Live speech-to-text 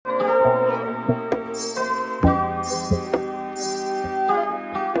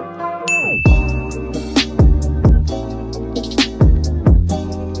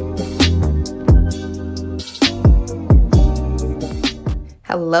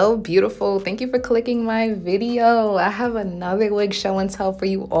Hello, beautiful. Thank you for clicking my video. I have another wig show and tell for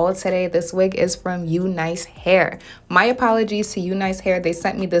you all today. This wig is from UNice Hair. My apologies to UNice Hair. They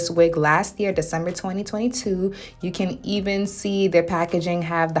sent me this wig last year, December 2022. You can even see their packaging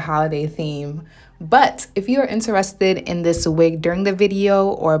have the holiday theme. But if you are interested in this wig during the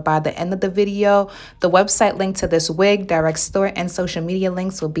video or by the end of the video, the website link to this wig, direct store, and social media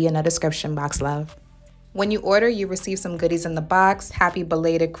links will be in the description box, love. When you order, you receive some goodies in the box. Happy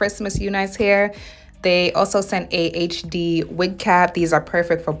belated Christmas, UNice Hair. They also sent a HD wig cap. These are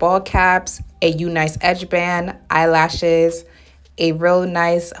perfect for ball caps, a UNice edge band, eyelashes, a real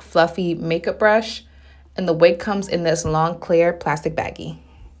nice fluffy makeup brush, and the wig comes in this long clear plastic baggie.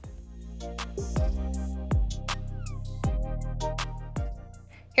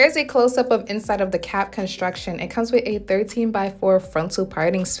 Here's a close-up of inside of the cap construction. It comes with a 13x4 frontal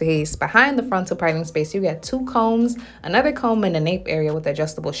parting space. Behind the frontal parting space, you get 2 combs, another comb in the nape area with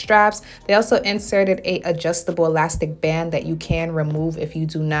adjustable straps. They also inserted a adjustable elastic band that you can remove if you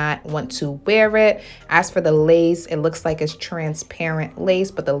do not want to wear it. As for the lace, it looks like it's transparent lace,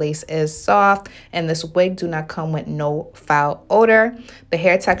 but the lace is soft, and this wig do not come with no foul odor. The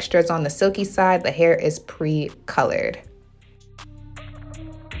hair texture is on the silky side. The hair is pre-colored.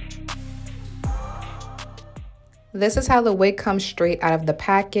 This is how the wig comes straight out of the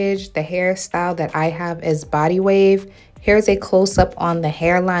package. The hairstyle that I have is body wave. Here's a close-up on the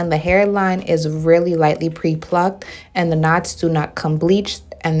hairline. The hairline is really lightly pre-plucked and the knots do not come bleached,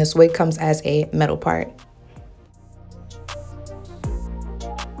 and this wig comes as a middle part.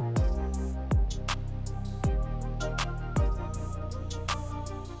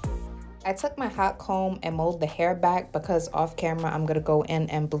 I took my hot comb and molded the hair back because off camera I'm gonna go in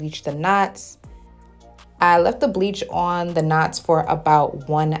and bleach the knots. I left the bleach on the knots for about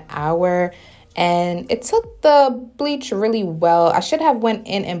 1 hour and it took the bleach really well. I should have went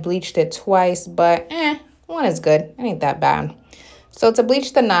in and bleached it twice, but one is good. It ain't that bad. So to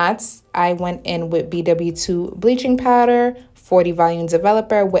bleach the knots, I went in with BW2 bleaching powder, 40 volume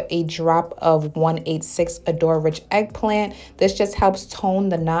developer with a drop of 186 Adore Rich Eggplant. This just helps tone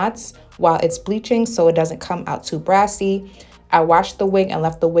the knots while it's bleaching so it doesn't come out too brassy. I washed the wig and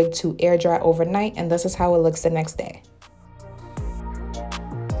left the wig to air dry overnight, and this is how it looks the next day.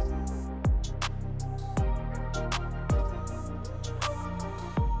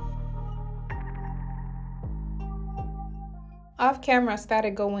 Off camera, I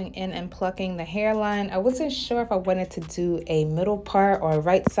started going in and plucking the hairline. I wasn't sure if I wanted to do a middle part or a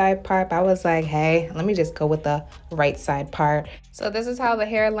right side part, but I was like, hey, let me just go with the right side part. So this is how the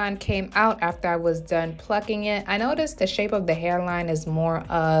hairline came out after I was done plucking it. I noticed the shape of the hairline is more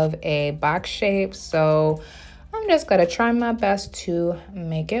of a box shape, so I'm just gonna try my best to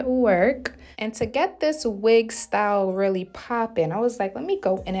make it work. And to get this wig style really popping, I was like, let me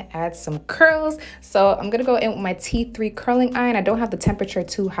go in and add some curls. So I'm gonna go in with my T3 curling iron. I don't have the temperature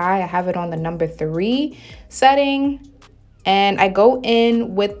too high. I have it on the number 3 setting. And I go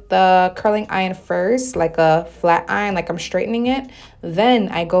in with the curling iron first, like a flat iron, like I'm straightening it. Then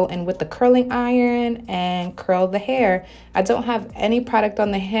I go in with the curling iron and curl the hair. I don't have any product on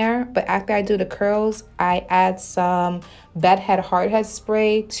the hair, but after I do the curls, I add some bedhead hardhead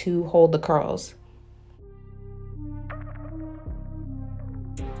spray to hold the curls.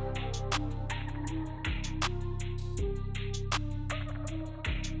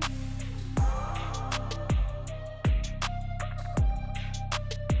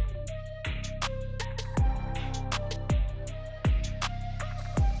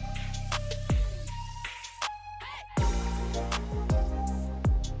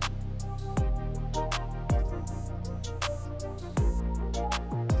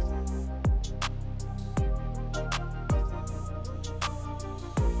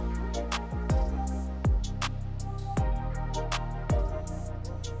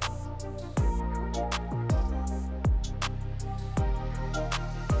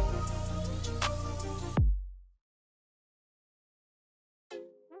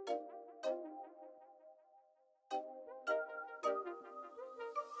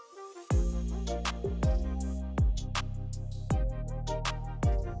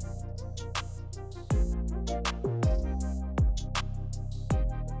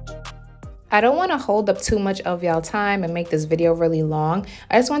 I don't want to hold up too much of y'all time and make this video really long.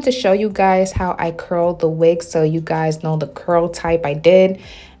 I just want to show you guys how I curled the wig so you guys know the curl type I did.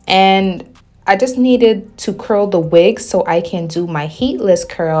 And I just needed to curl the wig so I can do my heatless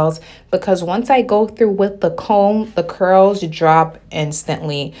curls, because once I go through with the comb, the curls drop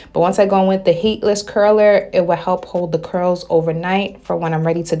instantly. But once I go in with the heatless curler, it will help hold the curls overnight for when I'm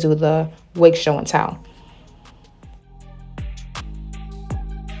ready to do the wig show and tell.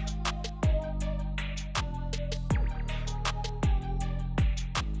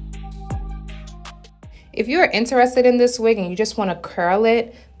 If you're interested in this wig and you just want to curl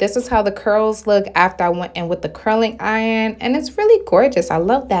it, this is how the curls look after I went in with the curling iron, and it's really gorgeous. I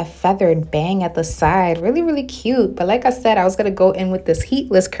love that feathered bang at the side, really, really cute. But like I said, I was going to go in with this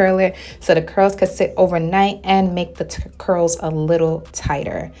heatless curler so the curls could sit overnight and make the curls a little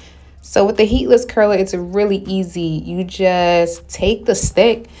tighter. So with the heatless curler, it's really easy. You just take the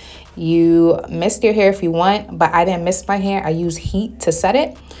stick, you mist your hair if you want, but I didn't mist my hair. I use heat to set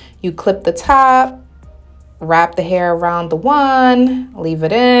it. You clip the top, wrap the hair around the wand, leave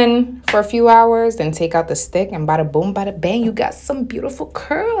it in for a few hours, then take out the stick, and bada boom, bada bang, you got some beautiful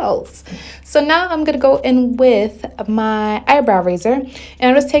curls. So now I'm gonna go in with my eyebrow razor, and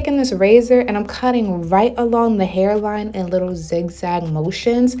I'm just taking this razor and I'm cutting right along the hairline in little zigzag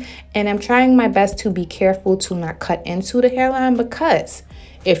motions, and I'm trying my best to be careful to not cut into the hairline, because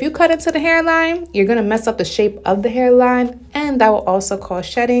if you cut into the hairline, you're going to mess up the shape of the hairline, and that will also cause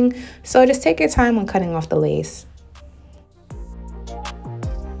shedding. So just take your time when cutting off the lace.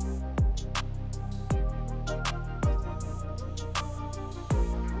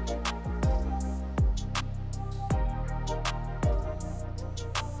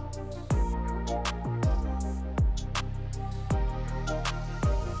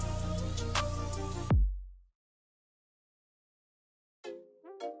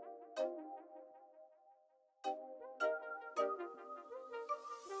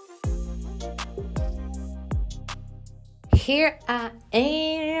 Here I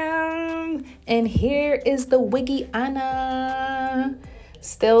am, and here is the wiggy Anna.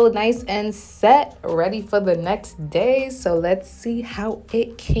 Still nice and set, ready for the next day. So let's see how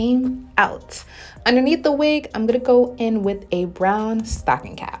it came out. Underneath the wig, I'm gonna go in with a brown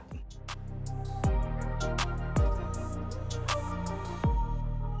stocking cap.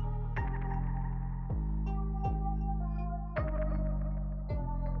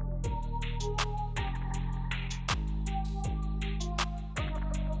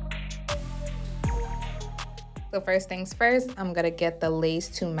 So first things first, I'm gonna get the lace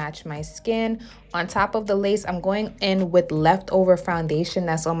to match my skin. On top of the lace, I'm going in with leftover foundation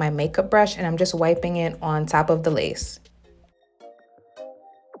that's on my makeup brush, and I'm just wiping it on top of the lace.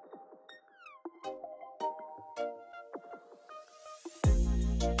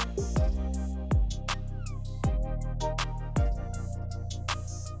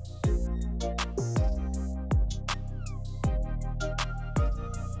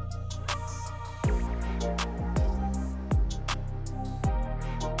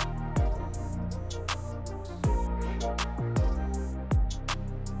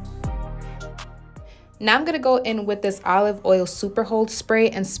 Now I'm going to go in with this olive oil super hold spray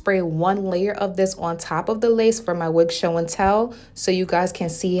and spray one layer of this on top of the lace for my wig show and tell, so you guys can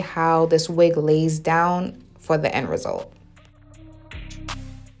see how this wig lays down for the end result.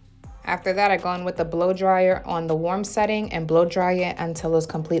 After that, I go in with the blow dryer on the warm setting and blow dry it until it's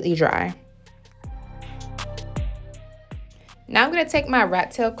completely dry. Now I'm going to take my rat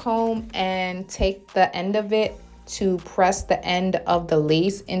tail comb and take the end of it to press the end of the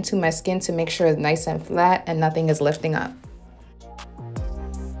lace into my skin to make sure it's nice and flat and nothing is lifting up.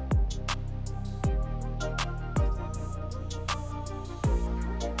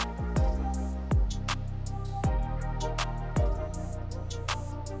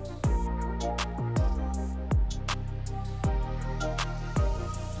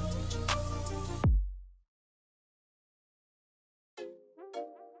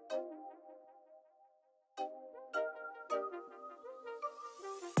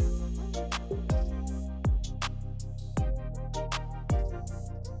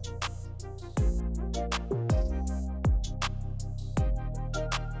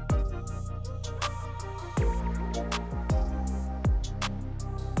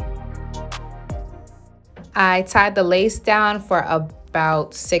 I tied the lace down for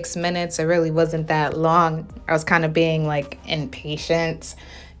about 6 minutes. It really wasn't that long. I was kind of being like impatient.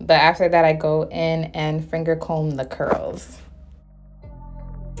 But after that, I go in and finger comb the curls.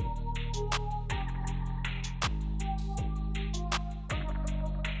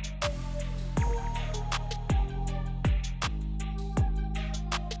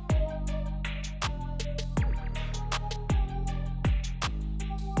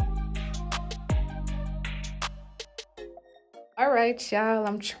 All right, y'all,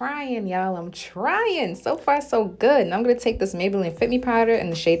 I'm trying, So far, so good. And I'm going to take this Maybelline Fit Me powder in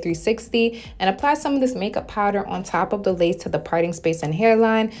the shade 360 and apply some of this makeup powder on top of the lace to the parting space and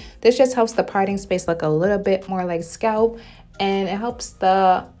hairline. This just helps the parting space look a little bit more like scalp, and it helps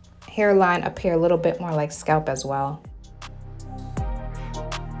the hairline appear a little bit more like scalp as well.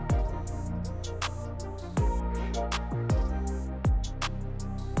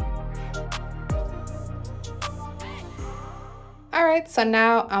 All right, so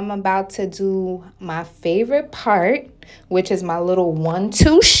now I'm about to do my favorite part, which is my little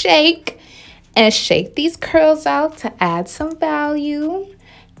 1-2 shake, and shake these curls out to add some value.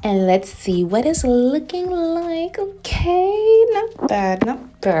 And let's see what it's looking like. Okay, not bad,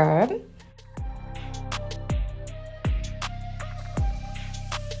 not bad.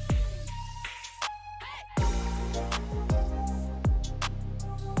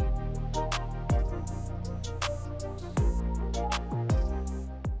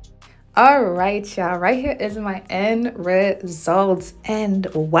 All right, y'all, right here is my end results, and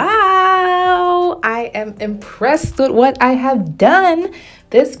wow, I am impressed with what I have done.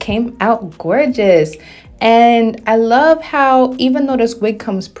 This came out gorgeous, and I love how even though this wig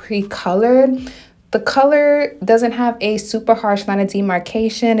comes pre-colored, the color doesn't have a super harsh line of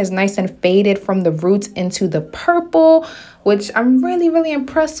demarcation. It's nice and faded from the roots into the purple, which I'm really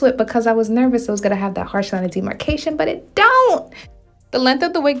impressed with because I was nervous it was gonna have that harsh line of demarcation, but it don't. The length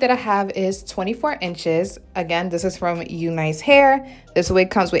of the wig that I have is 24 inches. Again, this is from UNice Hair. This wig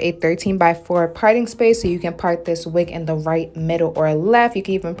comes with a 13x4 parting space, so you can part this wig in the right, middle, or left. You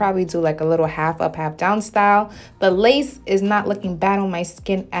can even probably do like a little half up, half down style. The lace is not looking bad on my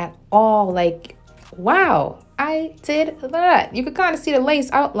skin at all. Like, wow, I did that. You can kind of see the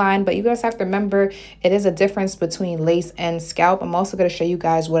lace outline, but you guys have to remember it is a difference between lace and scalp. I'm also going to show you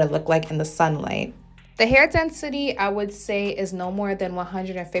guys what it looked like in the sunlight. The hair density, I would say, is no more than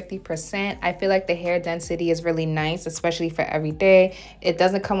 150%. I feel like the hair density is really nice, especially for every day. It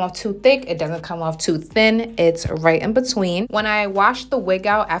doesn't come off too thick. It doesn't come off too thin. It's right in between. When I washed the wig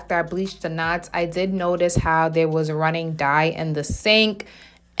out after I bleached the knots, I did notice how there was running dye in the sink.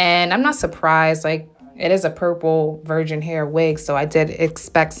 And I'm not surprised. Like, it is a purple virgin hair wig, so I did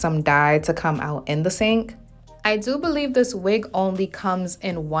expect some dye to come out in the sink. I do believe this wig only comes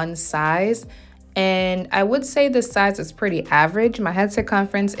in one size. And I would say this size is pretty average. My head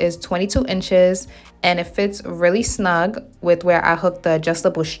circumference is 22 inches and it fits really snug with where I hook the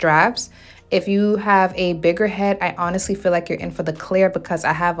adjustable straps. If you have a bigger head, I honestly feel like you're in for the clear because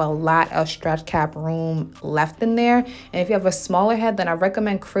I have a lot of stretch cap room left in there. And if you have a smaller head, then I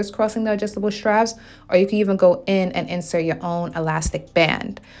recommend crisscrossing the adjustable straps, or you can even go in and insert your own elastic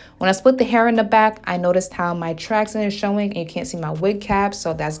band. When I split the hair in the back, I noticed how my tracks are showing and you can't see my wig cap.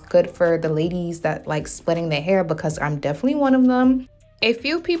 So that's good for the ladies that like splitting their hair because I'm definitely one of them. A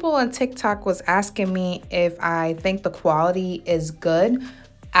few people on TikTok was asking me if I think the quality is good.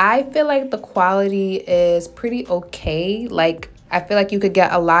 I feel like the quality is pretty okay. Like, I feel like you could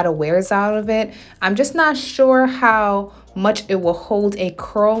get a lot of wears out of it. I'm just not sure how much it will hold a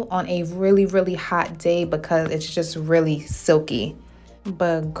curl on a really hot day because it's just really silky.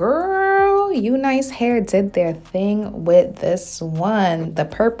 But girl, UNice Hair did their thing with this one. The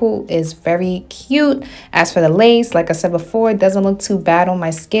purple is very cute. As for the lace, like I said before, it doesn't look too bad on my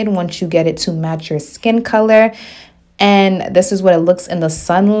skin once you get it to match your skin color. And this is what it looks in the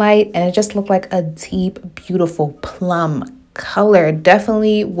sunlight, and it just looked like a deep, beautiful plum color.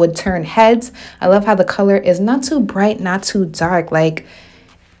 Definitely would turn heads. I love how the color is not too bright, not too dark. Like,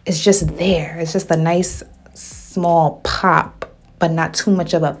 it's just there. It's just a nice small pop, but not too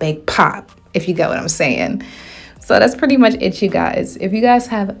much of a big pop, if you get what I'm saying. So that's pretty much it, you guys. If you guys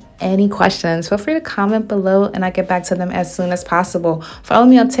have any questions, feel free to comment below and I'll get back to them as soon as possible. Follow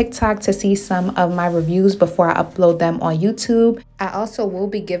me on TikTok to see some of my reviews before I upload them on YouTube. I also will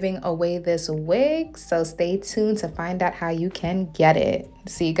be giving away this wig, so stay tuned to find out how you can get it.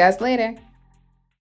 See you guys later.